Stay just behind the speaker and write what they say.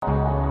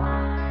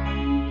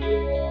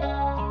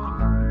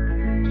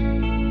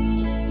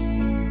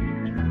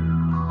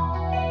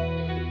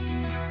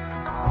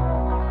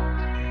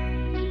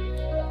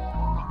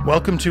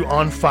Welcome to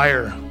On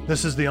Fire.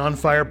 This is the On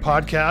Fire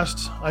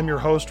podcast. I'm your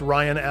host,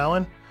 Ryan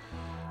Allen.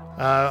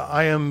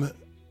 I am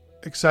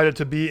excited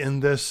to be in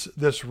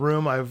this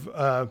room.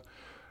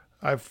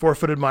 I've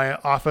forfeited my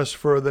office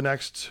for the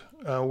next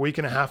week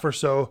and a half or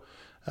so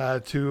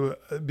to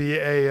be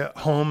a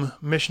home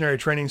missionary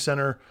training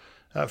center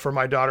for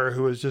my daughter,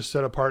 who was just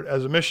set apart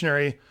as a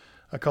missionary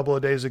a couple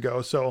of days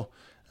ago. So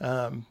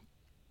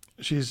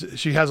she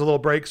has a little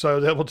break, so I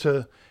was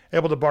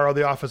able to borrow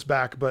the office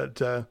back, but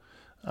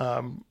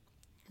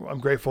I'm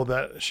grateful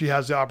that she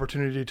has the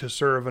opportunity to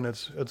serve, and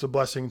it's a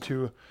blessing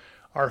to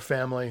our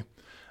family.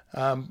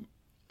 But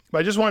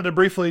I just wanted to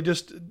briefly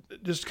just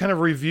kind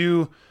of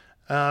review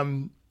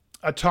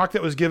a talk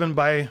that was given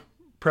by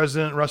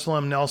President Russell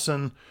M.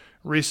 Nelson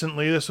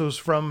recently. This was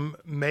from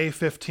May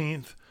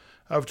 15th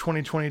of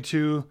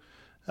 2022.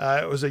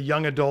 It was a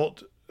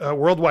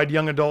worldwide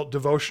young adult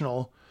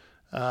devotional,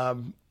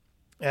 and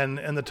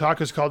the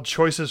talk is called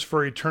Choices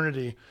for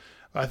Eternity.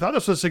 I thought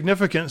this was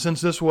significant since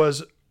this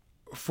was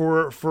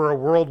for a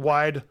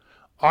worldwide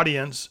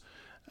audience.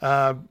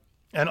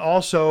 And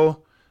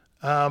also,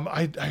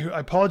 I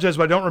apologize,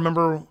 but I don't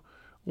remember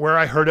where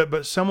I heard it,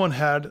 but someone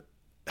had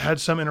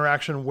some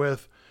interaction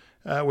with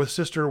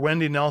Sister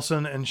Wendy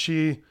Nelson, and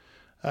she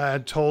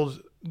had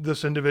told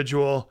this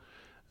individual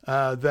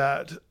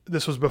that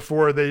this was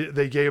before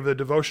they gave the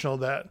devotional,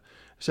 that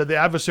said the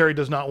adversary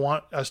does not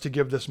want us to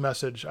give this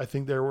message. I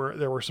think there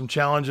were some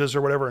challenges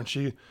or whatever, and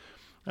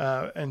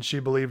she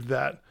believed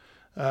that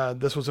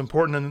this was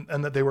important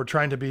and that they were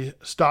trying to be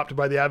stopped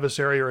by the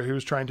adversary, or he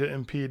was trying to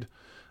impede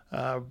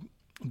the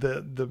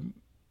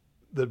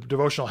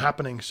devotional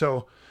happening.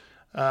 So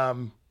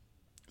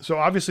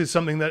obviously it's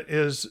something that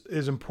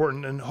is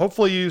important, and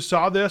hopefully you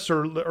saw this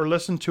or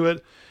listened to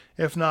it.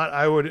 If not,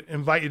 I would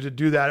invite you to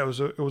do that. It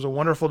was a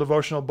wonderful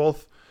devotional.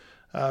 Both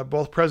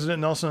President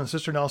Nelson and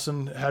Sister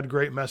Nelson had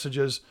great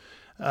messages,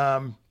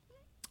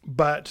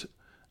 but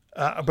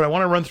I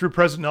want to run through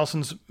President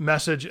Nelson's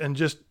message and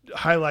just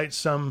highlight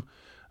some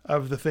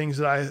of the things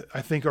that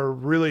I think are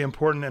really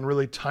important and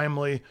really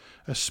timely,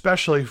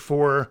 especially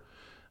for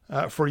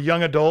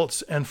young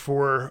adults and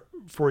for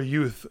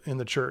youth in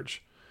the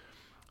church.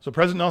 So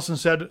President Nelson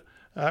said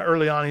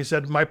early on, he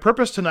said, "My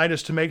purpose tonight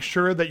is to make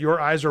sure that your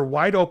eyes are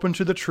wide open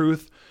to the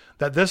truth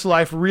that this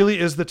life really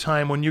is the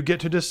time when you get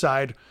to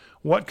decide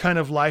what kind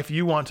of life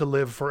you want to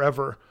live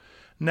forever.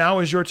 Now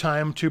is your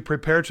time to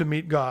prepare to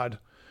meet God.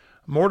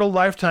 Mortal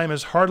lifetime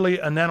is hardly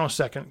a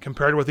nanosecond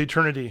compared with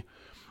eternity.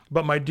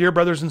 But my dear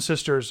brothers and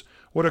sisters,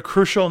 what a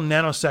crucial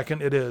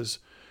nanosecond it is.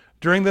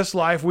 During this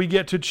life, we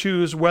get to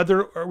choose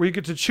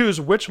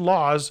which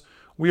laws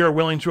we are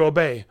willing to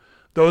obey,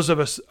 those of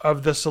us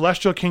of the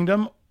celestial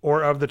kingdom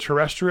or of the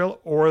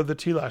terrestrial or the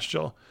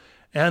telestial,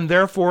 and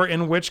therefore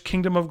in which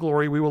kingdom of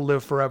glory we will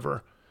live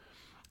forever.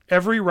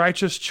 Every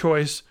righteous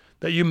choice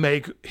that you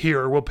make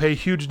here will pay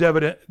huge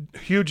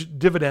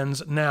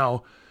dividends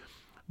now,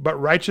 but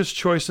righteous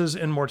choices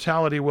in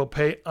mortality will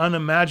pay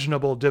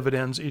unimaginable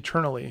dividends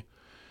eternally.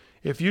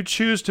 If you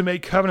choose to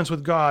make covenants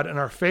with God and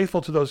are faithful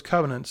to those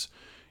covenants,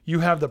 you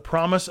have the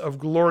promise of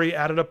glory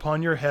added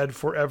upon your head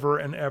forever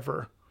and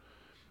ever."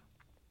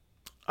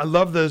 I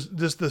love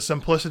the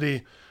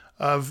simplicity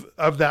of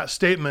that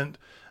statement,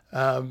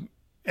 and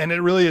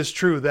it really is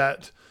true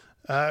that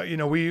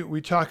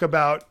we talk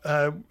about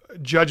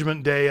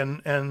Judgment Day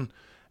and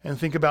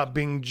think about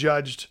being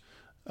judged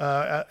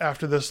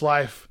after this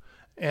life,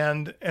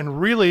 and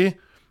really.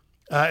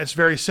 It's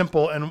very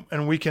simple,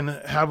 and we can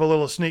have a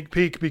little sneak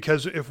peek,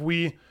 because if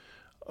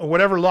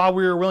whatever law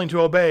we are willing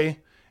to obey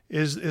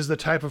is the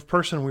type of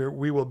person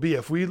we will be.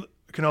 If we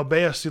can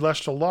obey a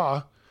celestial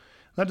law,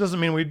 that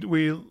doesn't mean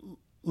we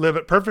live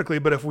it perfectly,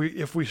 but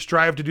if we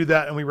strive to do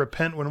that and we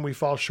repent when we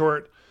fall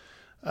short,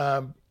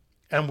 and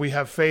we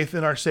have faith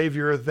in our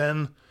Savior,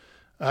 then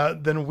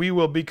we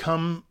will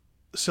become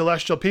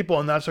celestial people,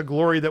 and that's a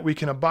glory that we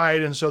can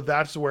abide. And so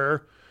that's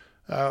where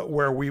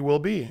we will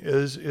be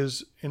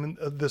is in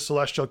the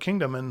celestial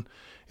kingdom. And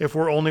if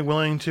we're only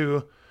willing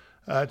to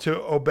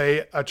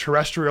obey a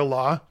terrestrial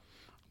law,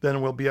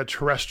 then we'll be a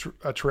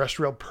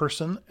terrestrial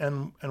person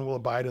and we'll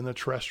abide in the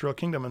terrestrial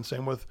kingdom. And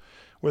same with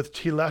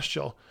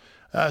telestial.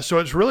 So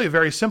it's really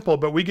very simple,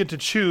 but we get to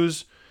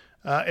choose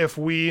if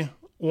we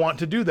want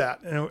to do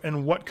that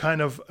and what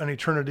kind of an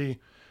eternity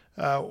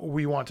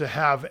we want to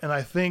have. And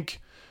I think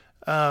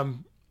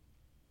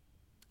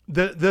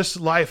this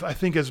life, I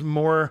think, is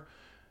more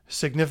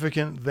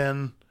significant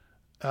than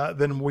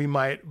we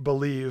might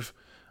believe.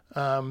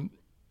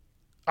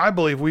 I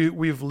believe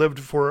we've lived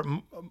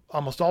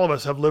almost all of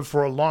us have lived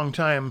for a long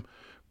time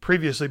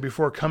previously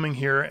before coming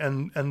here,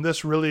 and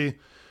this really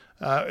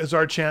is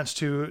our chance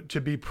to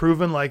be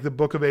proven, like the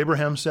book of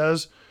Abraham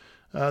says.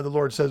 The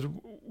Lord says,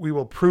 "We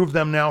will prove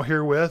them now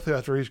herewith,"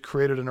 after He's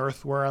created an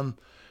earth whereon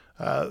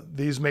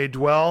these may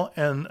dwell,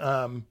 and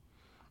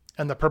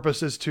the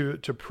purpose is to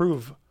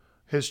prove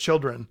His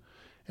children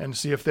and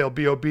see if they'll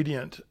be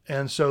obedient.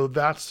 And so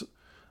that's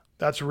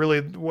really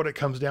what it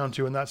comes down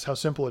to, and that's how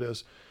simple it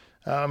is.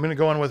 I'm going to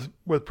go on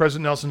with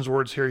President Nelson's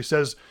words here. He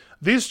says,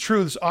 these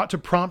truths ought to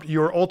prompt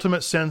your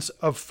ultimate sense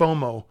of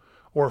FOMO,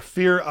 or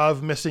fear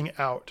of missing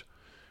out.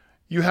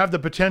 You have the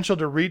potential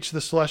to reach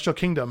the celestial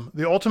kingdom.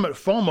 The ultimate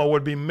FOMO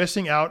would be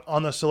missing out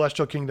on the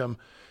celestial kingdom,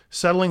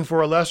 settling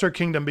for a lesser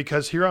kingdom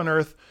because here on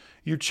earth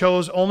you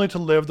chose only to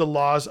live the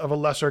laws of a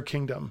lesser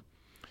kingdom.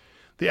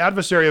 The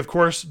adversary, of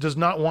course, does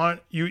not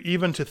want you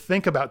even to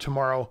think about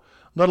tomorrow,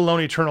 let alone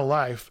eternal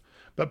life.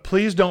 But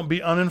please don't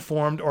be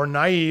uninformed or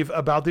naive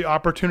about the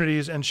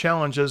opportunities and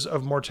challenges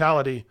of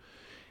mortality.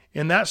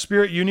 In that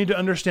spirit, you need to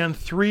understand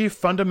 3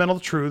 fundamental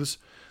truths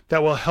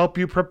that will help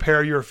you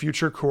prepare your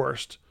future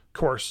course.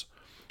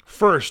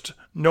 First,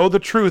 know the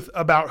truth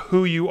about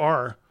who you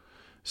are.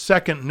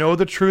 Second, know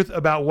the truth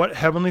about what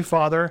Heavenly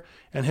Father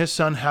and His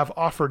Son have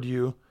offered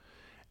you.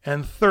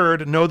 And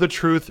third, know the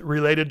truth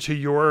related to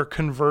your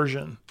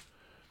conversion.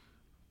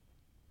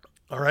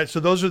 All right, so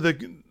those are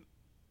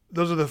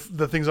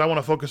the things I want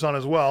to focus on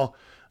as well,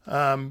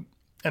 and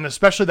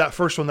especially that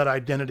first one, that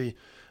identity.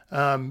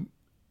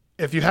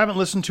 If you haven't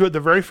listened to it,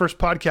 the very first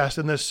podcast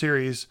in this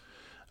series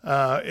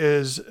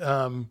is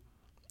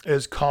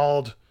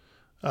called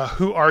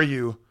 "Who Are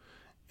You,"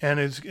 and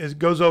it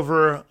goes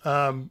over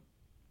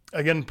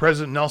again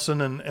President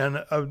Nelson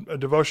and a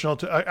devotional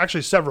to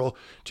actually several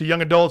to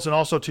young adults and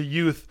also to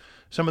youth.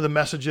 Some of the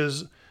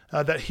messages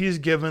that he's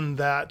given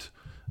that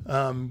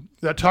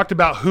talked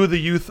about who the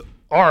youth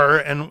are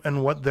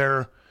and what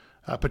their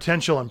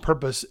potential and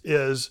purpose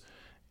is,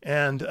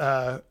 and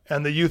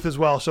the youth as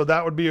well. So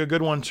that would be a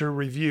good one to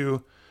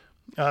review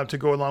to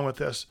go along with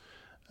this.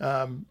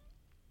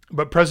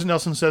 But President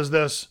Nelson says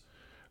this: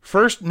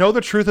 first, know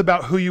the truth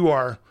about who you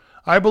are.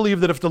 I believe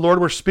that if the Lord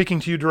were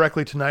speaking to you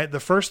directly tonight, the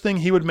first thing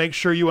He would make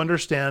sure you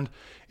understand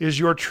is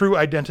your true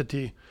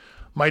identity.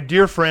 My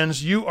dear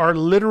friends, you are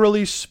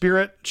literally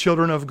spirit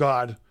children of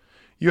God.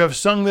 You have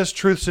sung this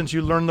truth since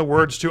you learned the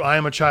words to I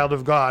am a child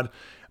of God.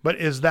 But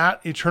is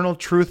that eternal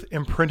truth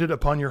imprinted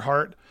upon your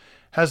heart?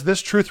 Has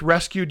this truth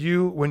rescued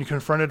you when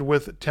confronted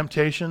with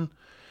temptation?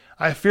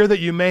 I fear that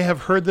you may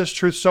have heard this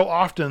truth so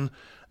often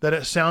that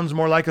it sounds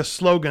more like a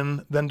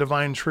slogan than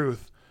divine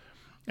truth.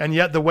 And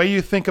yet the way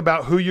you think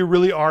about who you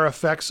really are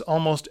affects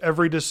almost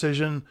every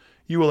decision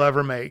you will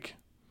ever make.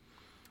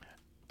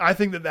 I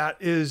think that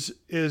is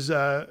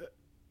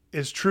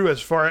true as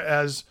far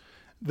as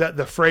that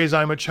the phrase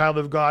 "I'm a child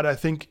of God" I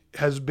think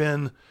has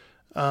kind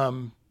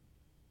of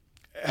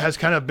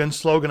been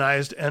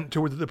sloganized and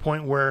to the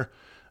point where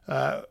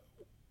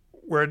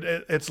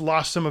it's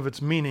lost some of its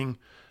meaning,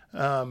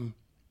 and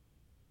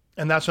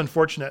that's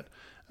unfortunate.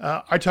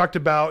 I talked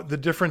about the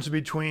difference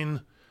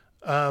between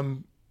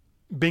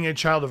being a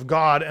child of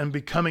God and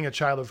becoming a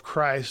child of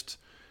Christ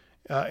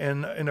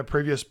in a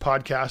previous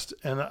podcast,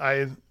 and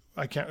I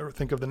can't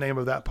think of the name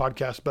of that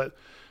podcast, but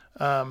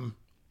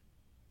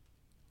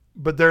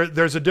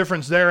there's a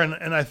difference there,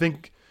 and I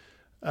think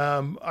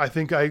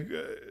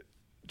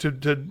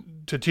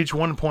to teach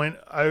one point,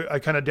 I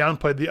kind of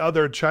downplayed the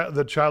other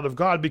the child of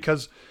God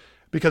because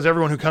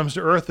everyone who comes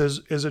to earth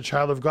is a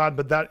child of God,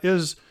 but that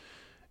is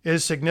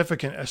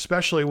significant,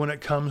 especially when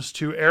it comes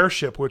to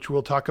heirship, which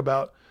we'll talk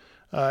about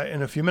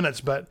in a few minutes.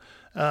 But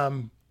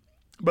the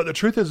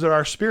truth is that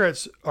our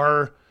spirits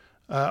are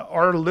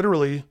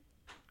literally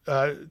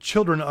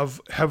children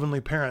of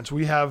heavenly parents.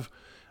 We have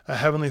a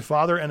heavenly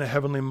Father and a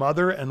heavenly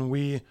Mother, and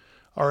we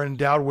are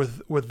endowed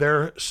with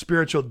their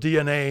spiritual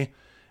DNA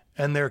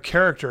and their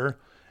character,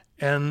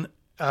 and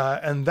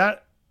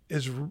that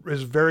is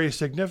very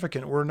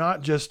significant. We're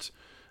not just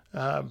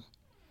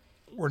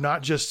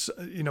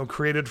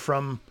created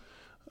from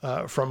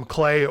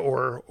clay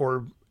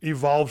or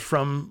evolved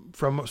from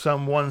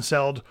some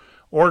one-celled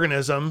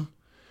organism,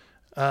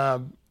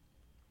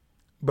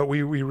 but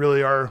we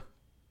really are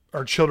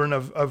children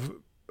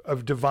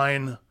of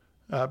divine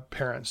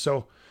parents.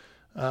 So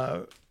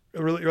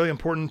really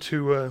important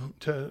to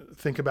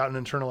think about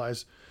and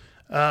internalize.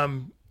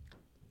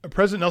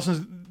 President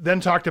Nelson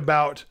then talked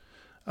about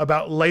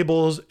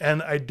labels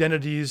and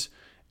identities,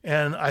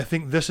 and I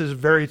think this is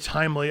very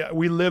timely.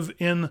 We live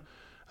in,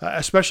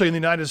 especially in the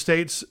United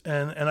States,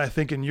 and I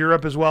think in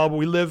Europe as well, but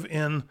we live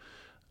in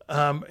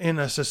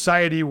a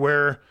society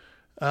where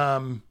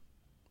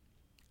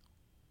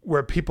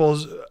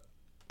people's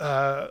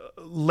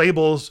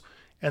labels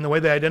and the way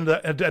they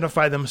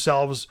identify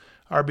themselves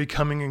are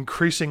becoming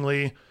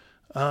increasingly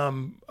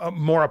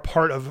more a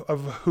part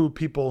of who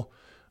people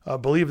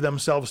believe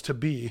themselves to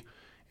be.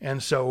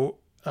 And so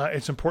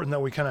it's important that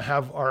we kind of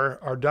have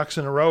our ducks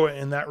in a row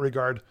in that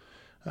regard.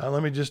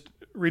 Let me just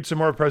read some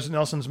more of President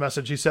Nelson's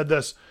message. He said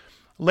this: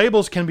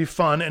 labels can be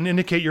fun and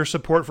indicate your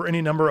support for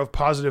any number of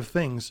positive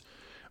things.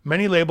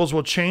 Many labels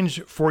will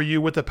change for you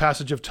with the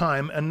passage of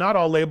time, and not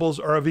all labels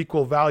are of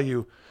equal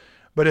value.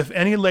 But if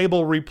any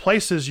label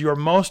replaces your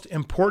most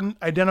important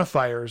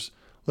identifiers,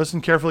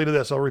 listen carefully to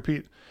this, I'll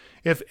repeat.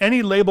 If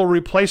any label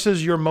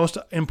replaces your most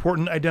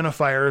important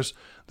identifiers,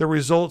 the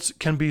results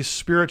can be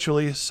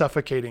spiritually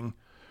suffocating.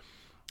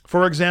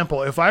 For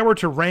example, if I were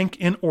to rank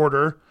in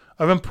order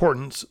of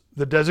importance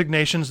the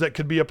designations that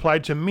could be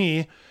applied to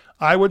me,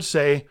 I would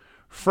say,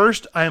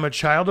 First, I am a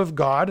child of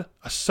God,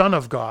 a son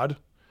of God.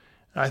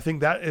 And I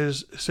think that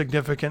is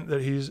significant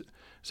that he's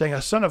saying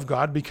a son of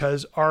God,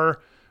 because our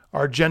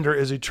gender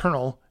is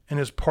eternal and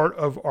is part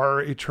of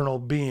our eternal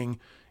being.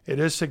 It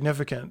is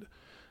significant.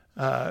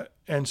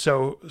 And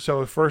so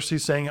first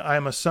he's saying, I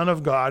am a son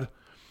of God,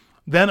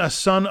 then a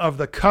son of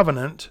the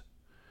covenant,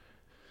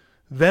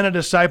 then a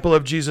disciple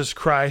of Jesus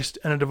Christ,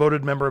 and a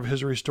devoted member of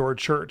his restored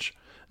church.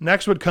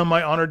 Next would come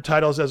my honored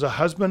titles as a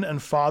husband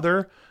and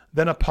father,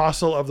 then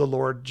apostle of the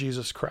Lord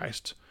Jesus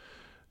Christ.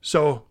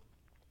 So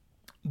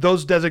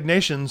those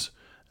designations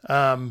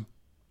are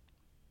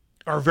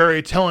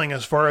very telling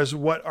as far as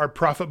what our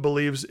prophet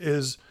believes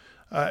is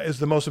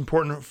the most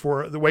important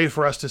for the way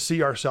for us to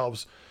see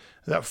ourselves.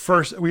 That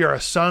first, we are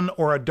a son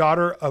or a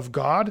daughter of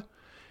God,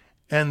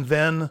 and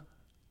then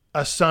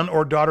a son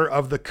or daughter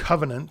of the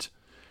covenant.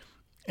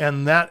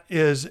 And that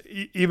is,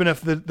 even if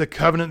the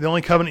covenant, the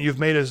only covenant you've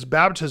made is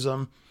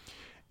baptism,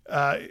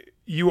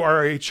 you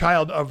are a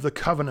child of the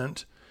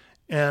covenant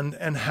and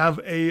have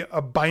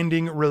a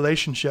binding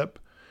relationship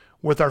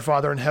with our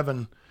Father in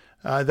heaven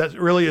that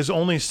really is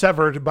only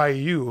severed by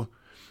you,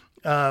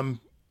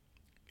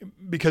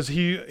 because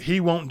he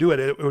won't do it.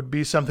 It would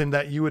be something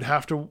that you would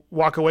have to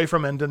walk away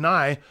from and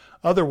deny.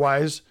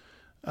 Otherwise,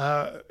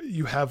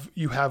 you have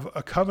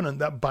a covenant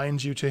that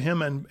binds you to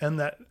him and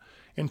that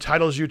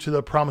entitles you to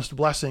the promised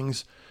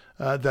blessings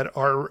that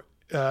are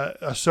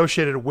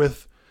associated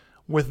with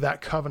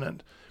that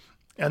covenant.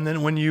 And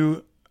then when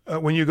you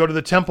go to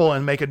the temple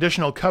and make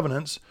additional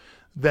covenants,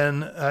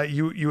 then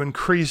you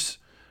increase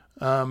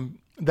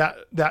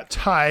that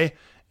tie,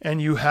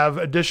 and you have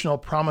additional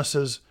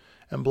promises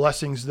and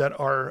blessings that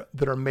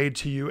are made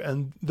to you,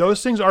 and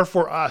those things are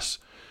for us.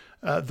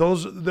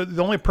 The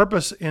only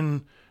purpose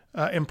in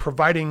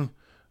providing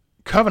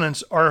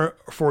covenants are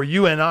for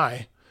you and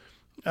I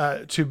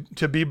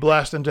to be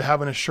blessed and to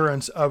have an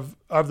assurance of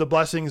the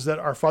blessings that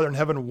our Father in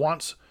heaven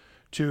wants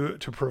to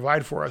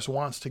provide for us,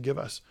 wants to give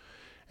us.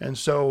 And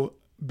so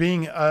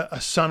being a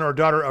son or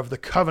daughter of the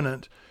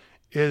covenant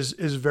is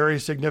very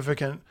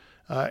significant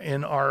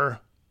in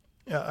our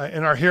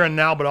here and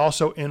now, but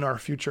also in our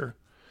future.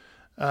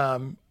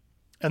 And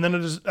then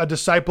it is a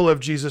disciple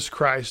of Jesus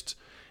Christ,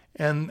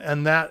 and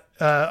that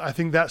I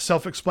think that's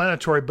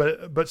self-explanatory,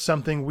 but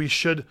something we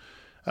should,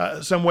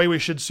 some way we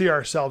should see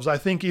ourselves. I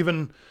think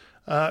even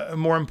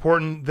more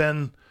important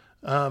than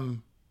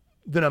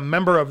a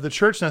member of the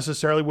church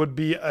necessarily would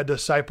be a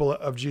disciple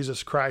of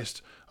Jesus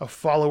Christ, a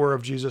follower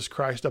of Jesus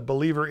Christ, a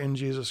believer in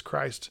Jesus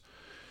Christ.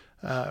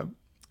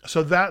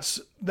 So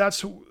that's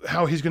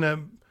how he's going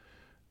to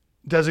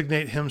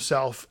designate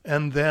himself,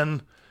 and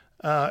then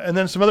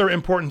some other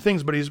important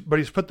things, but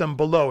he's put them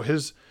below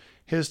his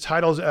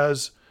titles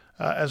as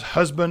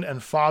husband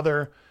and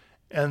father,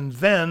 and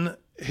then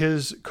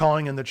his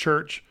calling in the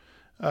church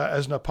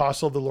as an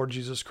apostle of the Lord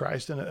Jesus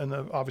Christ, and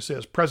obviously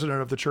as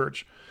president of the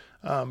church.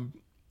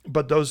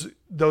 But those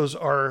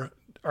are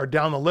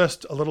down the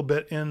list a little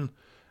bit in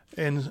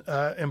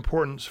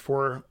importance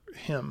for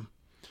him.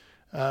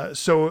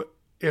 So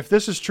if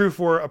this is true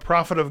for a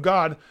prophet of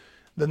God,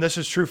 then this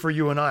is true for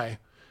you and I.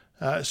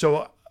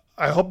 So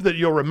I hope that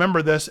you'll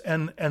remember this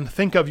and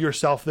think of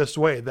yourself this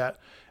way, that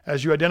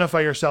as you identify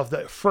yourself,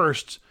 that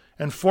first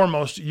and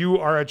foremost, you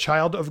are a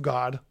child of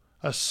God,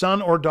 a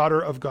son or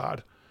daughter of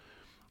God.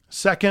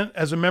 Second,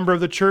 as a member of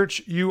the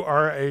church, you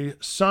are a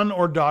son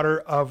or daughter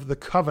of the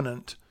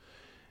covenant.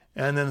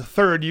 And then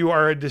third, you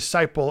are a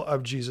disciple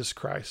of Jesus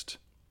Christ.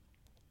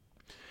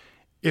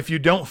 If you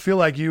don't feel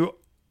like you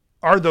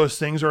are those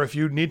things, or if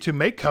you need to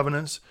make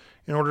covenants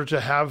in order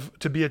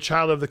to be a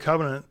child of the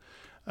covenant,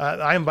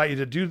 I invite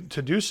you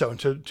to do so, and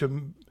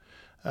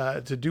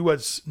to do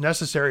what's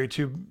necessary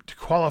to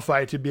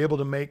qualify to be able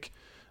to make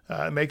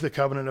the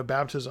covenant of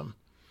baptism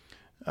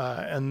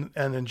and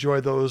enjoy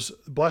those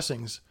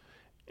blessings.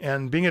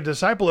 And being a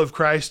disciple of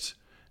Christ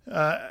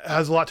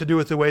has a lot to do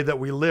with the way that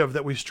we live,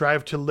 that we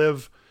strive to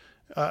live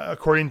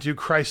according to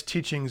Christ's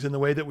teachings in the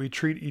way that we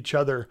treat each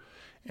other,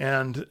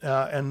 and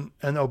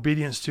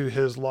obedience to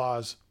his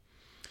laws.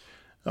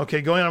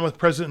 Okay, going on with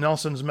President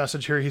Nelson's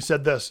message here, he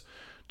said this: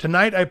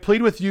 "Tonight I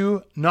plead with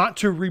you not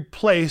to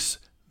replace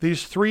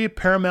these three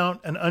paramount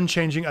and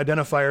unchanging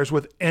identifiers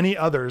with any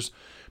others,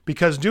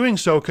 because doing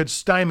so could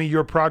stymie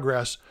your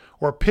progress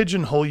or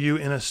pigeonhole you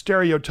in a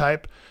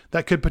stereotype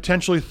that could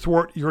potentially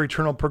thwart your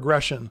eternal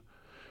progression.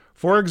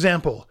 For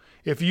example,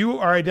 if you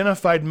are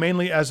identified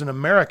mainly as an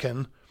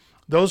American,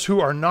 those who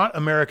are not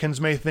Americans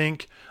may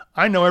think,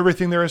 'I know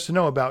everything there is to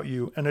know about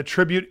you,' and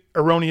attribute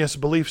erroneous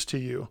beliefs to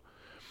you.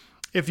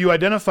 If you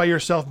identify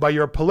yourself by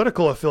your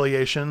political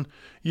affiliation,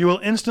 you will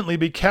instantly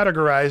be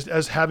categorized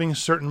as having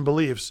certain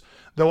beliefs,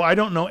 though I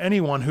don't know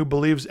anyone who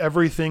believes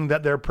everything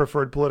that their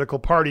preferred political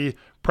party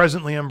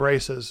presently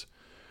embraces."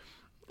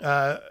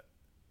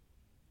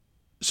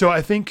 So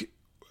I think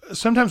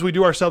sometimes we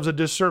do ourselves a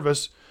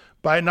disservice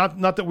by not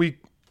that we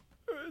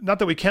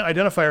can't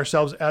identify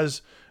ourselves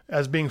as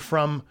being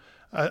from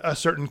a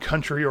certain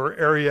country or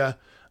area,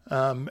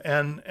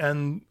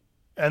 and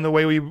the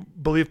way we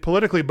believe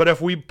politically, but if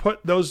we put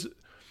those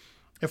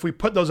if we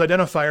put those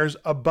identifiers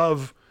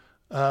above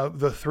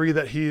the three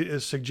that he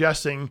is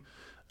suggesting,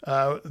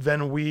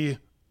 then we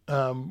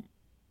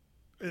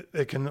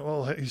it can,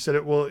 well, he said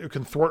it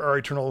can thwart our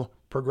eternal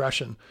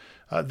progression.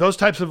 Those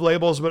types of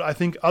labels, but I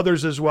think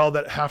others as well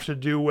that have to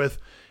do with,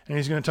 and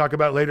he's going to talk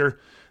about later,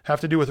 have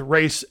to do with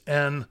race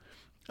and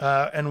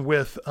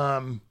with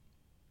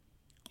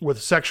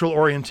sexual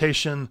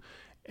orientation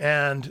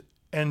and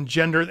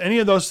gender. Any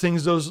of those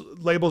things, those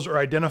labels or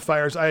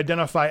identifiers, I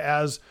identify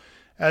as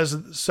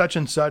such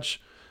and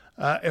such.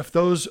 If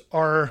those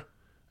are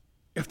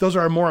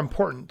more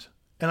important,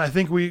 and I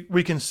think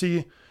we can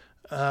see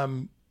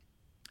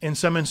in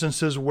some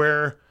instances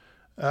where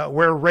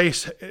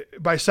race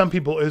by some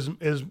people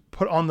is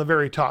put on the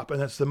very top, and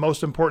that's the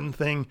most important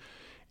thing,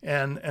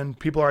 and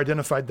people are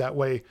identified that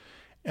way,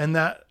 and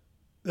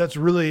that's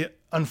really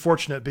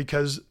unfortunate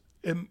because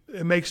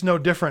it makes no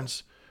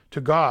difference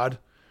to God,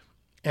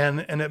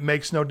 and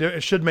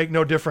it should make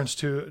no difference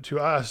to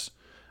us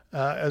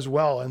as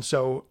well, and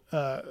so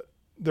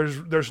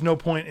there's no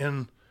point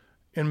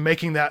in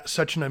making that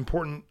such an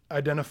important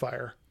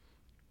identifier.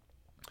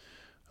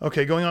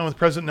 Okay, going on with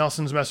President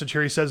Nelson's message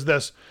here, he says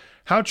this: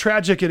 how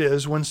tragic it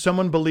is when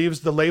someone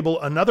believes the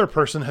label another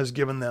person has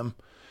given them.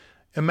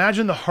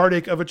 Imagine the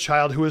heartache of a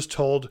child who is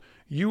told,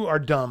 "You are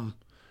dumb."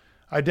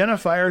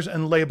 Identifiers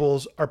and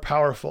labels are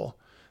powerful.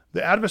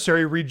 The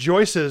adversary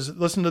rejoices,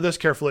 listen to this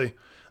carefully,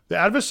 the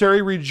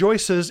adversary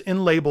rejoices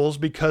in labels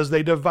because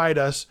they divide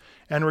us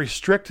and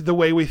restrict the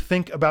way we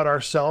think about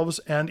ourselves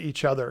and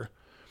each other.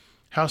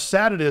 How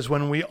sad it is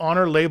when we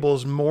honor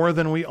labels more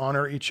than we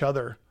honor each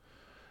other.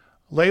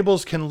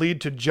 Labels can lead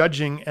to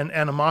judging and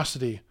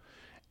animosity.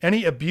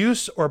 Any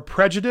abuse or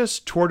prejudice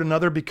toward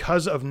another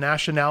because of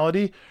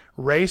nationality,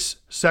 race,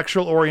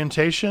 sexual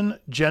orientation,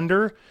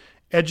 gender,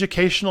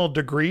 educational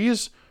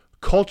degrees,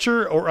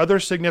 culture, or other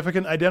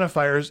significant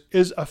identifiers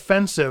is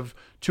offensive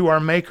to our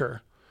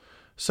Maker.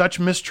 Such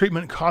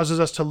mistreatment causes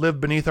us to live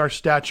beneath our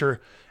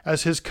stature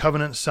as his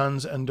covenant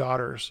sons and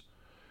daughters.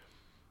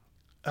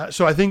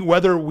 So I think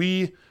whether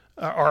we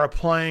are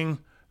applying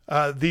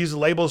these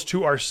labels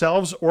to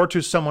ourselves or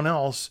to someone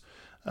else,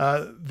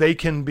 that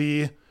can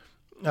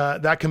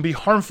be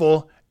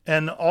harmful,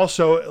 and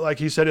also, like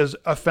he said, is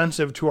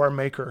offensive to our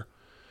Maker.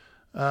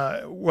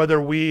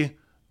 Whether we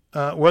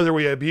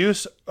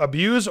abuse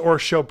or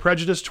show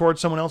prejudice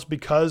towards someone else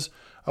because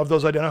of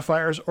those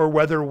identifiers, or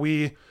whether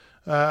we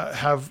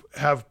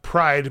have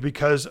pride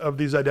because of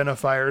these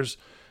identifiers,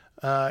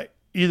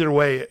 either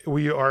way,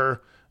 we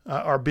are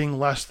being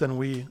less than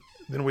we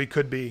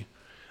could be.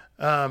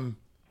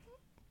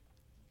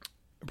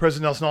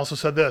 President Nelson also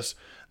said this: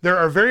 there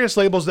are various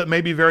labels that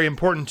may be very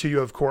important to you,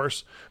 of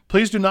course.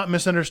 Please do not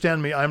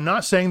misunderstand me. I am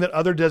not saying that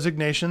other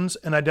designations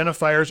and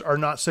identifiers are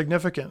not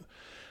significant.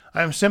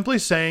 I am simply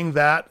saying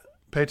that,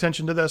 pay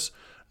attention to this,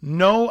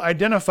 no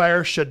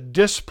identifier should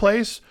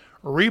displace,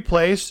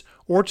 replace,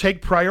 or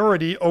take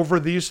priority over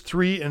these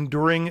three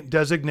enduring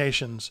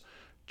designations: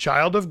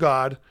 child of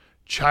God,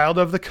 child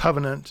of the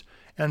covenant,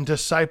 and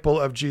disciple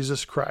of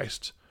Jesus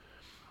Christ.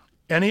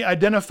 Any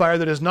identifier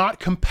that is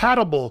not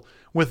compatible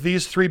with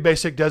these three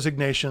basic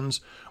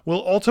designations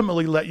will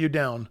ultimately let you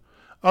down.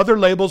 Other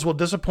labels will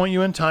disappoint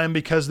you in time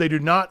because they do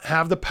not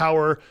have the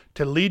power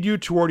to lead you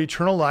toward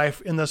eternal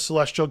life in the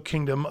celestial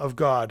kingdom of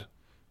God.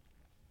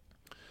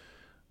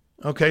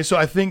 Okay, so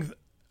I think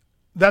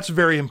that's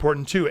very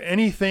important too.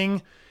 Any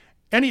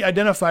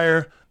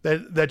identifier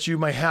that you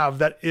may have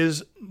that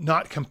is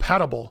not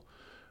compatible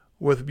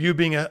with you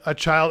being a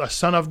child, a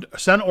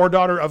son or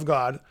daughter of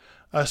God,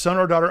 a son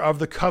or daughter of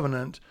the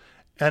covenant,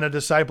 and a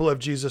disciple of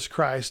Jesus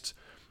Christ,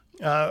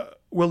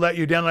 will let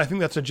you down. And I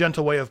think that's a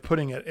gentle way of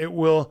putting it. It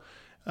will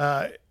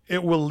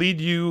lead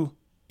you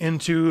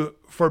into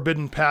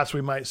forbidden paths,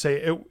 we might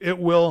say. It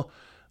will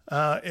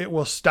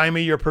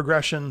stymie your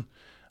progression.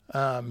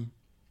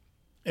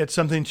 It's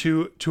something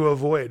to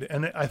avoid.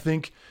 And I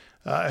think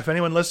if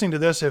anyone listening to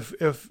this,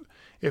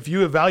 if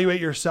you evaluate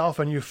yourself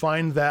and you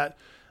find that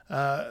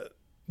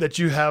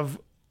you have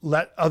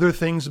let other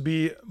things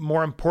be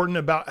more important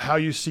about how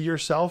you see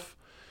yourself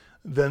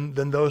than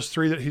those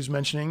three that he's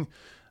mentioning,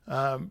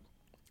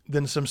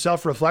 then some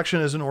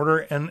self-reflection is in order,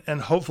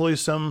 and hopefully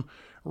some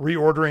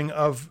reordering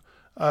of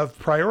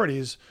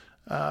priorities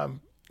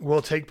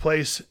will take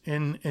place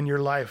in your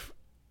life,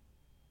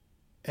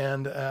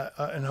 and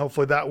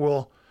hopefully that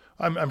will,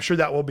 I'm sure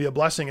that will be a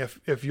blessing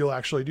if you'll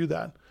actually do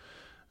that.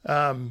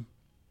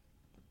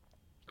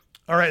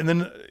 All right, and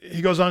then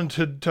he goes on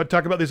to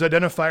talk about these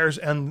identifiers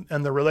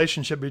and the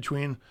relationship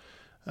between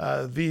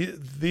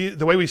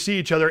the way we see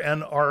each other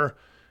and our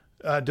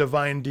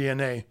divine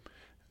DNA.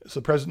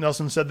 So President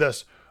Nelson said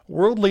this: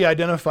 worldly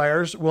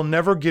identifiers will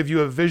never give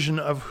you a vision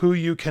of who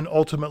you can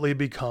ultimately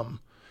become.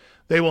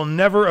 They will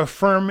never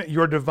affirm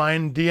your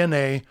divine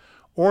DNA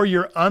or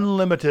your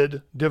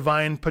unlimited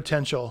divine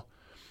potential.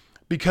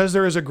 Because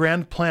there is a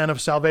grand plan of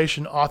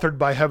salvation authored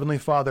by Heavenly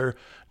Father,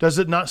 does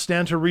it not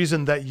stand to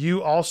reason that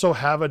you also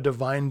have a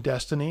divine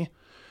destiny?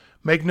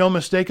 Make no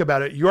mistake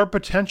about it, your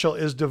potential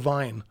is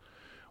divine.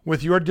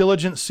 with your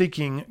diligent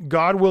seeking,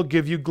 God will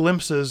give you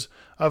glimpses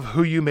of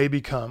who you may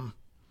become.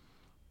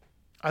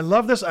 I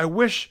love this. I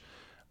wish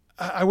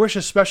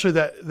especially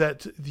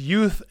that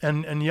youth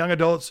and young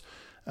adults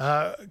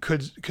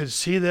could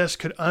see this,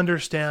 could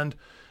understand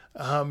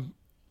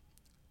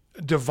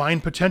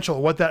divine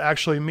potential, what that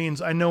actually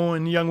means. I know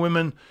in young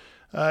women,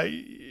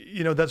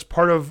 that's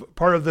part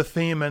of the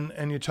theme,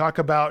 and you talk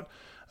about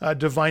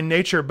divine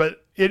nature,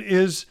 but it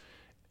is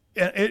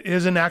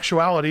in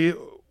actuality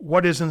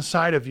what is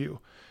inside of you,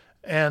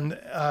 and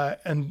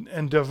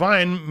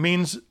divine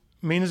means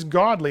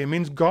godly, it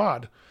means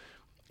God,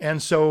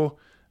 and so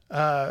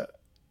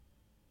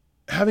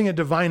having a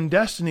divine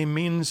destiny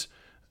means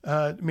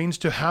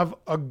to have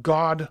a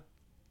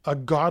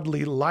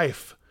godly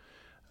life.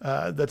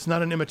 That's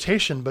not an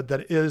imitation, but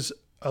that is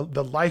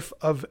the life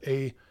of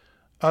a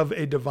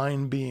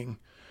divine being.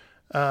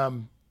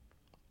 And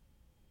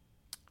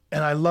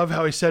I love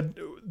how he said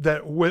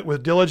that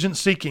with diligent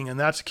seeking, and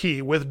that's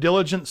key, with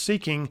diligent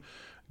seeking,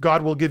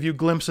 God will give you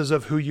glimpses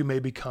of who you may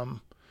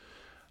become.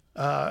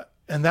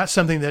 And that's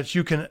something that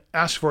you can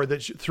ask for,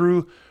 that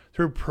through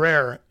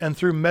prayer and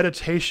through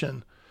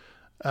meditation,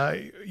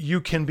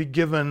 you can be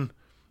given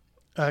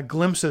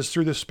glimpses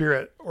through the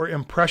Spirit, or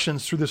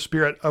impressions through the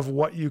Spirit, of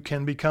what you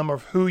can become,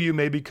 of who you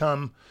may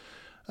become.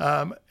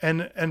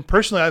 And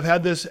personally, I've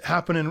had this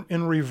happen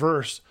in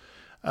reverse,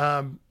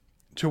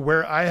 to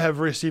where I have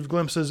received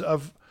glimpses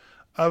of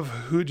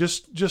who,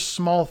 just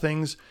small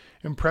things,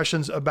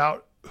 impressions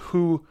about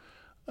who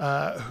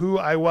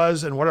I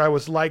was and what I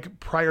was like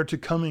prior to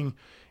coming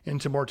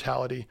into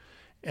mortality.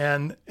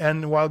 And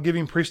while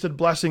giving priesthood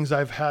blessings,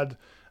 I've had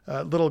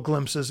little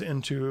glimpses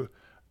into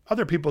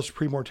other people's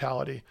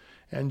pre-mortality,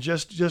 and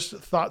just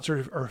thoughts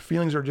or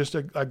feelings, or just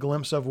a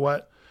glimpse of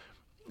what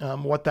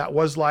that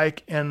was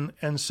like.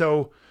 And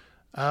so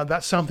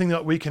that's something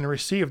that we can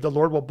receive. The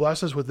Lord will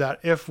bless us with that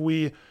if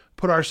we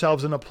put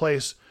ourselves in a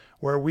place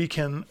where we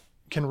can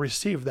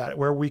receive that,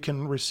 where we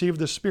can receive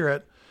the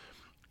Spirit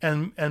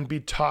and be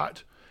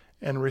taught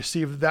and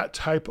receive that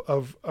type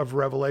of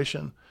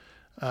revelation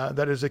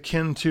that is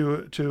akin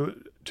to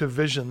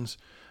visions.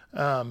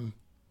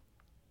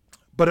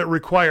 But it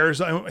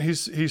requires,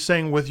 he's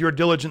saying, with your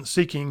diligent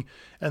seeking,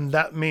 and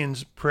that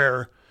means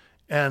prayer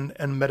and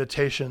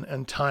meditation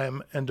and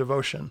time and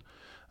devotion.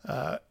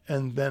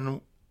 And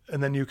then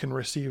you can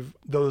receive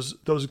those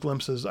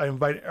glimpses. I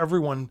invite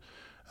everyone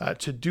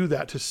to do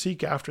that, to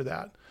seek after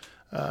that.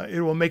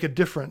 It will make a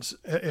difference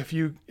if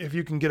you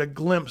can get a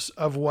glimpse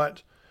of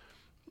what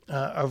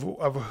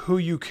of who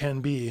you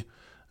can be.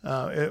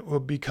 It will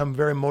become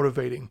very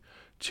motivating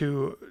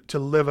to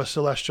live a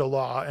celestial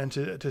law and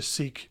to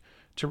seek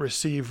to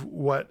receive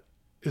what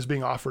is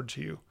being offered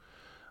to you.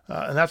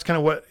 And that's kind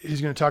of what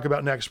he's going to talk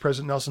about next.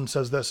 President Nelson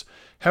says this: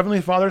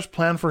 Heavenly Father's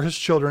plan for his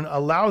children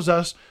allows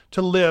us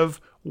to live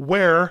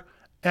where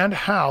and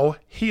how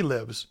he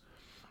lives,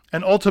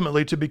 and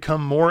ultimately to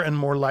become more and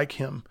more like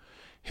him.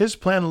 His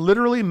plan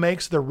literally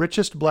makes the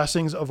richest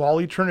blessings of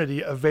all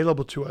eternity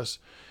available to us,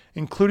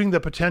 including the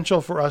potential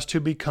for us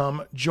to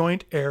become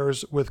joint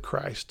heirs with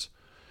Christ.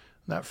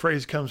 And that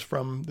phrase comes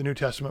from the New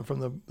Testament,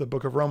 from the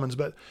book of Romans.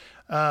 But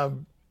I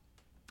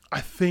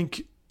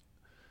think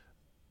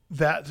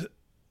that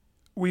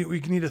we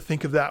need to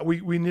think of that.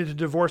 We need to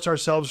divorce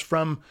ourselves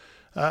from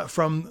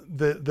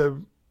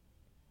the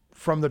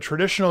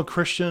traditional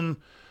Christian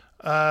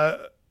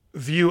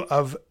view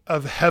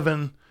of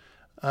heaven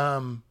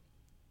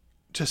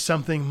to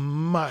something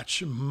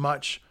much,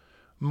 much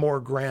more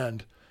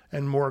grand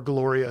and more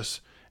glorious,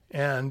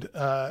 and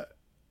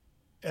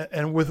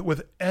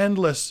with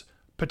endless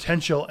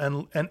potential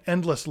and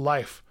endless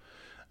life.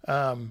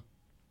 And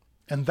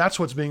that's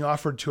what's being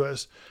offered to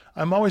us.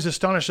 I'm always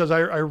astonished as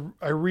I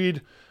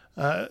read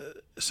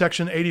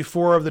section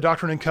 84 of the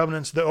Doctrine and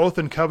Covenants, the oath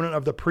and covenant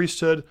of the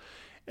priesthood,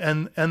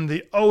 and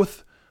the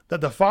oath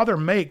that the Father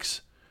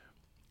makes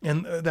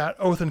in that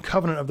oath and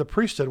covenant of the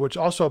priesthood, which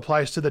also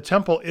applies to the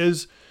temple,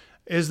 is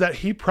that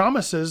he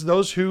promises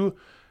those who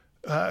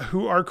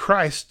are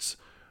Christ's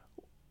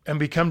and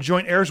become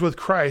joint heirs with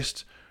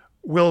Christ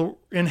will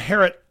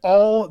inherit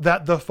all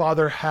that the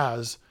Father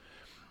has.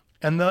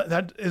 And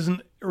that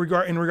isn't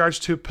in regards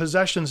to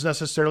possessions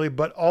necessarily,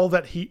 but all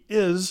that he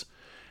is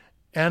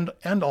and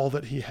all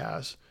that he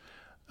has.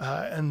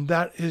 And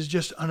that is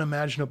just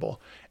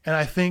unimaginable. And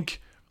I think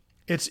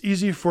it's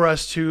easy for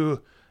us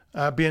to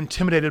be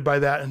intimidated by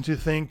that and to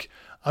think,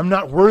 I'm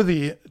not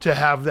worthy to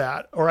have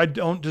that, or I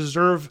don't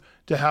deserve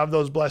to have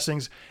those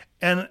blessings.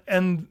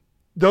 And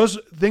those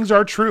things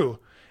are true.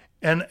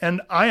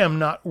 And I am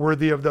not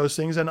worthy of those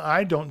things, and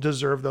I don't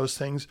deserve those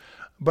things.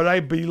 But I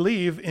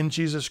believe in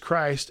Jesus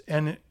Christ,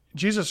 and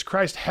Jesus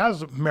Christ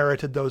has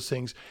merited those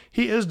things.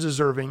 He is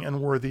deserving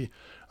and worthy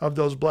of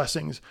those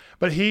blessings,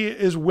 but he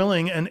is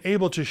willing and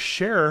able to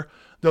share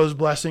those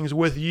blessings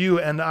with you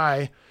and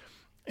I.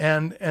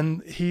 And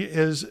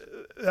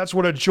that's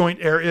what a joint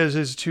heir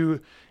is to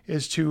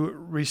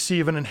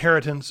receive an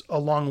inheritance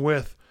along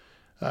with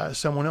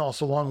someone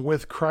else, along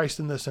with Christ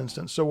in this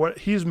instance. So what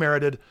he's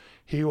merited,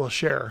 he will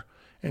share.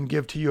 and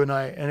give to you and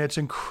I. And it's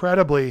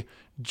incredibly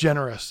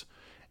generous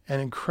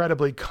and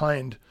incredibly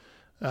kind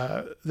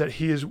that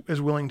he is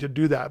willing to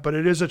do that. But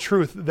it is a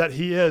truth that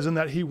he is and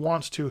that he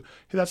wants to.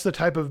 That's the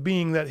type of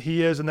being that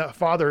he is and that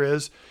Father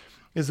is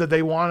that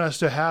they want us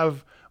to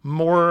have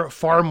more,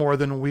 far more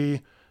than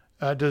we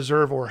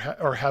deserve or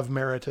have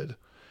merited.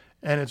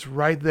 And it's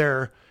right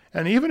there.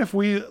 And even if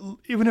we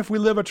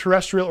live a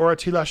terrestrial or a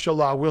telestial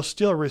law, we'll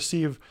still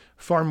receive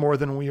far more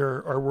than we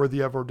are worthy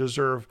of or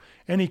deserve.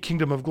 Any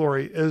kingdom of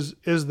glory is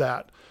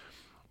that.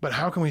 But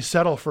how can we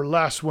settle for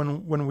less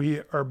when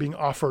we are being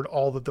offered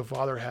all that the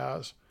Father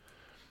has?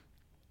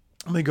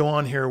 Let me go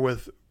on here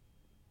with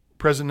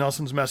President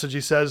Nelson's message.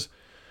 He says,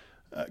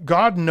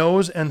 God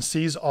knows and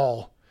sees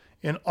all.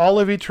 In all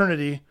of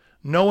eternity,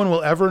 no one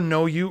will ever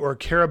know you or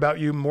care about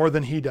you more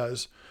than he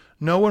does.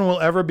 No one will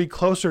ever be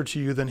closer to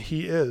you than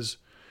he is.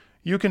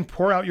 You can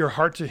pour out your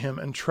heart to him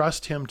and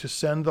trust him to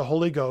send the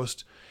Holy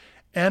Ghost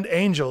and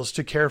angels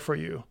to care for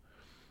you.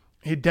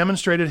 He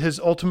demonstrated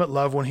his ultimate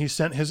love when he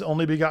sent his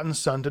only begotten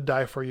Son to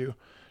die for you,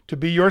 to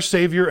be your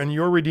Savior and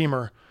your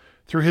Redeemer.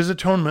 Through his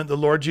atonement, the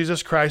Lord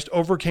Jesus Christ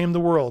overcame the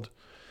world.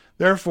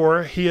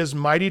 Therefore, he is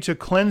mighty to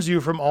cleanse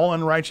you from all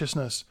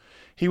unrighteousness.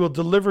 He will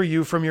deliver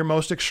you from your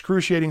most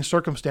excruciating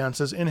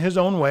circumstances in his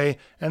own way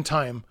and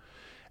time.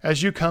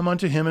 As you come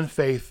unto him in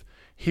faith,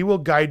 he will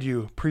guide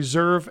you,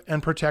 preserve,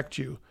 and protect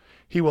you.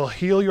 He will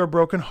heal your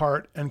broken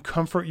heart and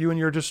comfort you in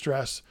your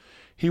distress.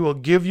 He will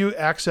give you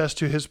access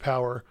to his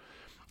power,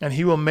 and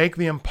he will make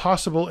the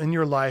impossible in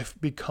your life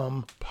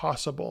become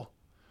possible.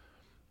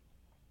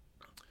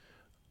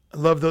 I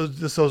love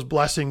those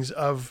blessings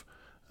of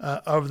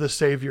the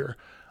Savior.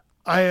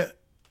 I've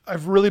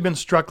really been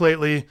struck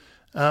lately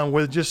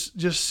with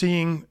just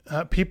seeing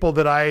people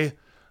that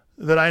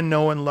I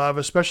know and love,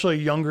 especially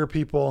younger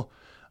people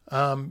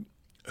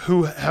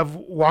who have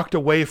walked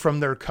away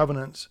from their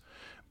covenants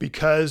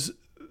because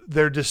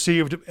they're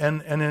deceived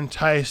and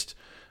enticed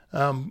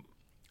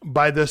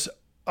by this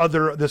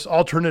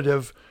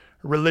alternative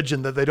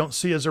religion that they don't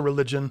see as a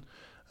religion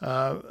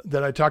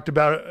that I talked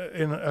about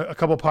in a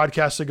couple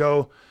podcasts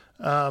ago.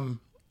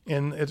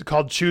 It's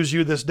called Choose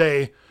You This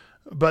Day.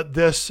 But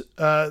this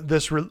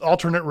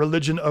alternate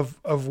religion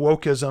of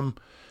wokeism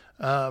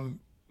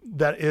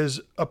that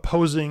is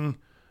opposing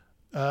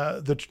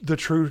the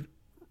true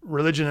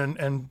religion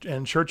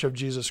and Church of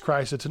Jesus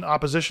Christ. It's an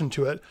opposition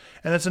to it,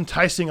 and it's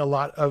enticing a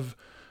lot of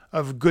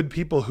good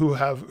people who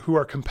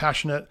are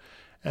compassionate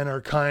and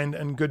are kind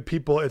and good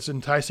people. It's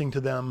enticing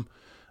to them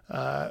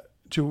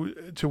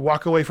to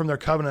walk away from their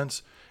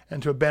covenants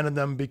and to abandon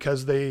them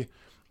because they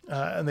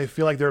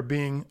feel like they're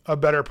being a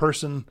better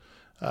person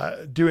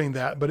doing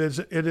that. But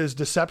it is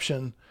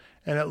deception,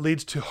 and it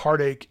leads to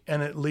heartache,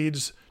 and it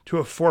leads to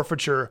a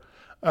forfeiture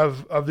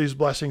of these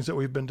blessings that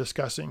we've been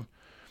discussing.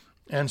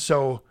 And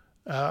so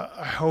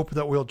I hope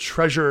that we'll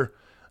treasure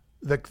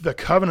the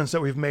covenants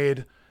that we've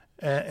made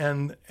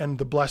and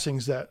the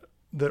blessings that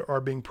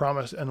are being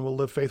promised, and will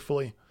live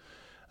faithfully.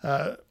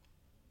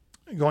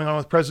 Going on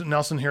with President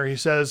Nelson here, he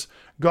says,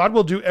 God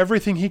will do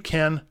everything he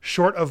can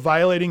short of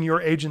violating your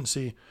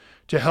agency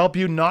to help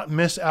you not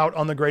miss out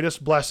on the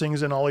greatest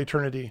blessings in all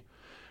eternity.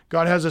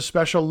 God has a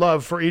special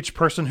love for each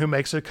person who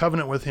makes a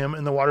covenant with him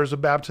in the waters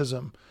of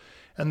baptism,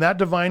 and that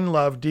divine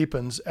love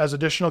deepens as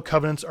additional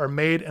covenants are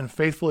made and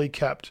faithfully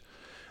kept.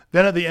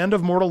 Then at the end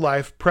of mortal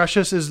life,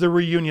 precious is the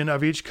reunion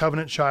of each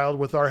covenant child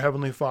with our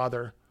Heavenly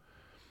Father.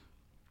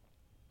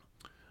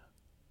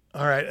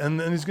 All right, and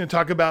then he's going to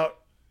talk about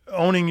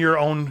owning your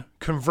own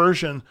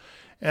conversion.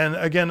 And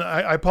again,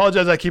 I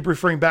apologize, I keep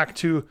referring back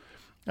to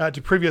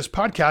previous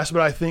podcasts,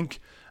 but I think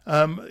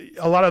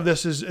a lot of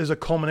this is a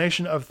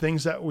culmination of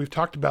things that we've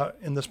talked about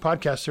in this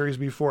podcast series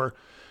before.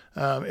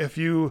 If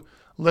you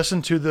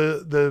listen to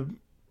the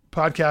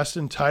podcast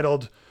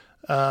entitled,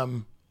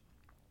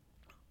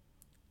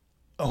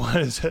 what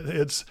is it?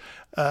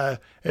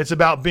 It's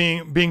about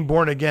being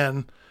born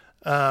again.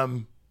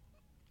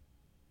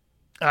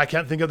 I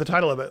can't think of the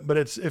title of it, but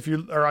if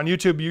you are on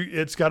YouTube,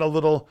 it's got a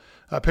little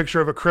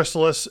picture of a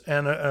chrysalis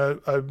and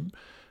a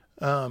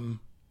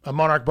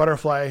monarch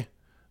butterfly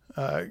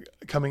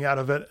coming out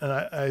of it,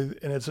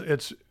 and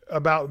it's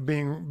about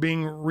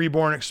being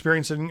reborn,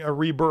 experiencing a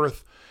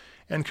rebirth,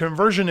 and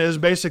conversion is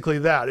basically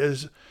that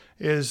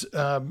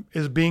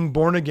is being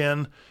born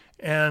again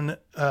and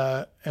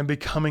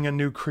becoming a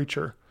new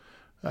creature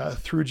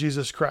through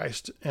Jesus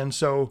Christ. And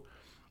so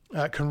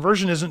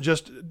conversion isn't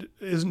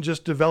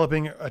just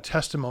developing a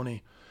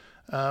testimony.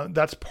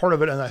 That's part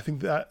of it, and I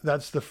think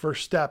that's the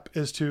first step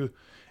is to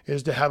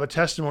have a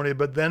testimony,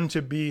 but then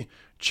to be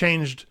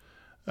changed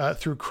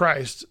through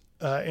Christ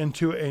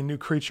into a new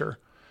creature,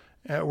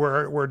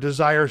 where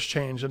desires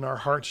change and our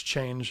hearts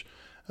change,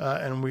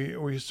 and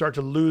we start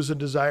to lose a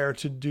desire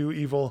to do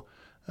evil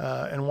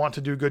and want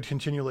to do good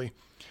continually.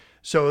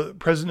 So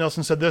President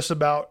Nelson said this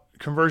about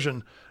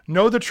conversion: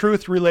 know the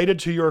truth related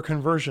to your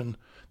conversion.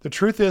 The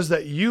truth is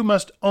that you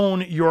must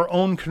own your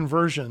own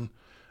conversion.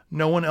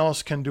 No one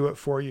else can do it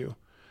for you.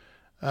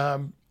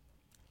 A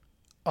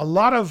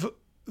lot of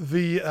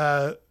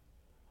the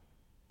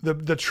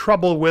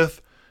trouble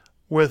with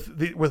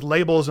with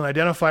labels and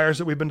identifiers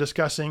that we've been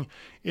discussing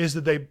is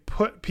that they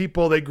group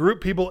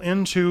people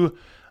into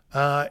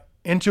a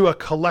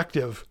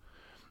collective,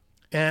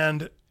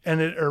 and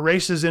it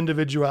erases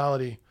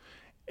individuality.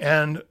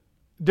 And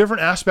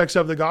different aspects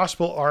of the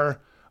gospel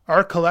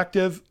are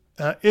collective.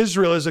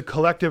 Israel is a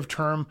collective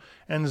term,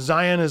 and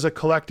Zion is a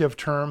collective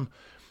term,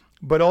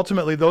 but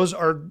ultimately those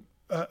are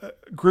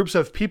groups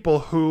of people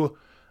who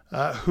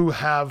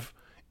have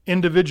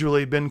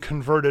individually been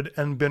converted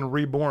and been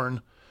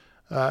reborn,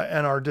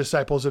 and are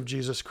disciples of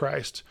Jesus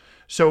Christ.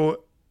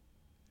 So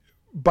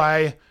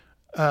by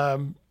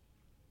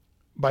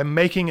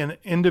making an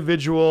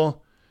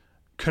individual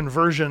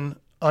conversion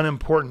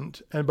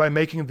unimportant, and by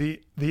making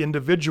the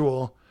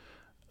individual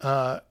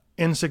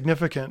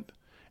insignificant,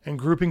 and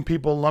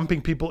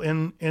lumping people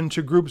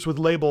into groups with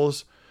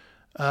labels,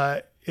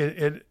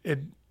 it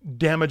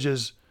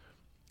damages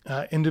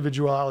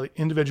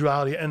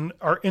individuality and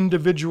our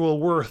individual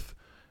worth.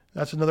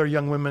 That's another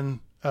young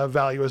women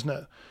value, isn't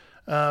it?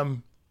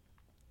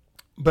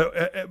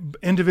 But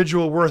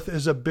individual worth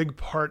is a big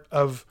part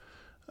of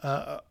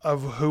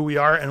who we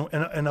are,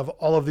 and of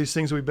all of these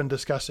things that we've been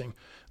discussing.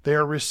 They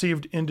are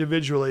received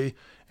individually,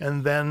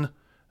 and then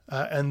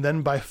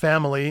by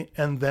family,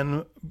 and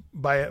then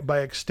by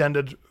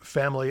extended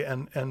family,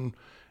 and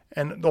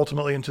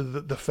ultimately into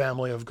the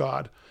family of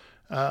God.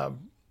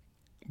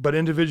 But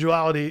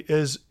individuality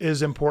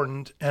is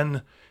important,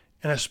 and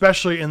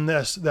especially in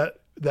this,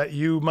 that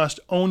you must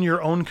own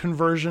your own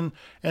conversion,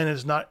 and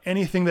it's not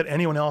anything that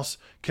anyone else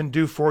can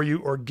do for you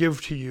or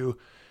give to you,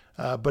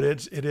 but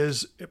it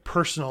is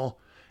personal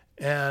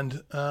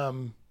and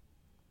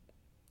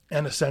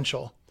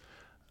essential.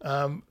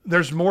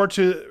 There's more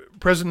to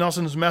President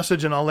Nelson's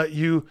message, and I'll let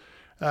you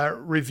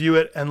review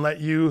it and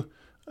let you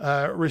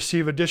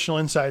receive additional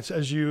insights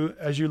as you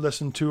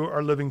listen to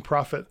our living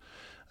prophet.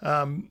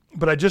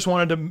 But I just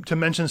wanted to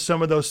mention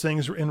some of those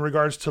things in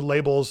regards to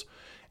labels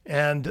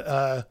and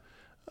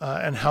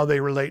how they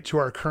relate to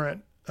our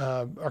current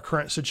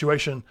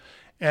situation,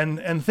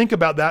 and think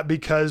about that,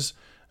 because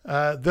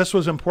this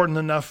was important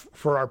enough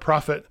for our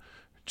prophet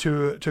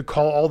to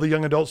call all the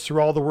young adults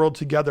through all the world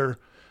together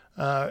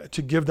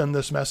to give them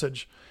this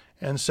message.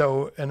 And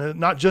so, and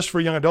not just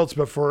for young adults,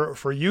 but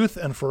for youth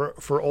and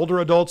for older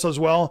adults as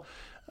well.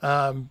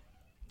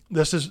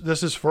 This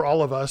is for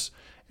all of us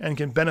and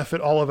can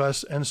benefit all of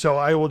us. And so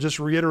I will just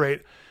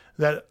reiterate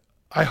that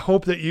I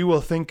hope that you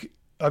will think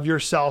of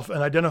yourself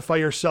and identify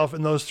yourself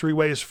in those three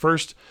ways.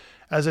 First,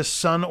 as a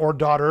son or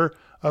daughter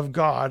of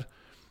God.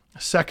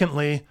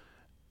 Secondly,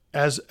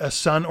 as a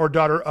son or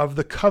daughter of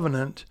the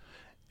covenant.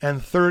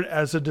 And third,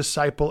 as a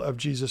disciple of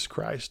Jesus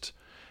Christ.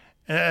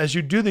 And as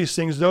you do these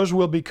things, those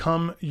will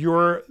become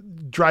your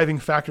driving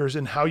factors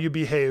in how you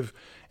behave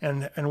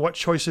and what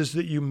choices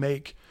that you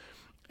make,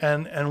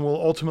 and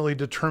will ultimately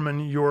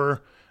determine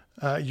your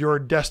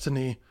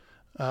destiny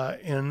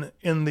in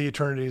the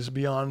eternities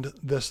beyond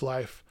this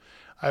life.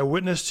 I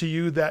witness to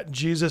you that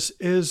Jesus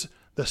is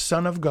the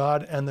Son of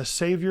God and the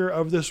Savior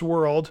of this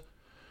world,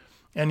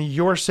 and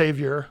your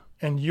Savior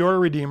and your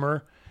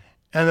Redeemer,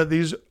 and that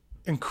these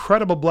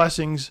incredible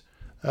blessings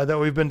that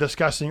we've been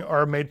discussing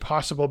are made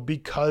possible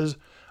because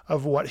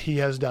of what he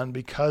has done,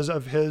 because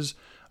of his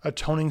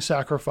atoning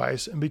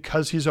sacrifice, and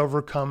because he's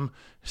overcome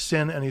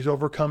sin and he's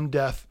overcome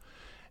death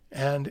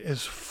and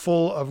is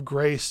full of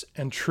grace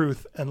and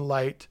truth and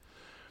light.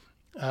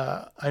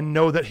 I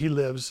know that he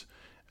lives.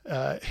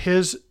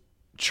 His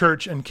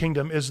church and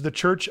kingdom is the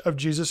Church of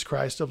Jesus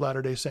Christ of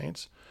Latter-day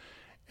Saints.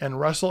 And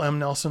Russell M.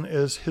 Nelson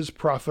is his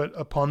prophet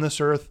upon this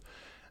earth.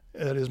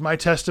 It is my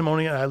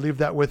testimony, and I leave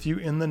that with you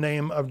in the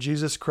name of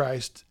Jesus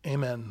Christ.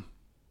 Amen.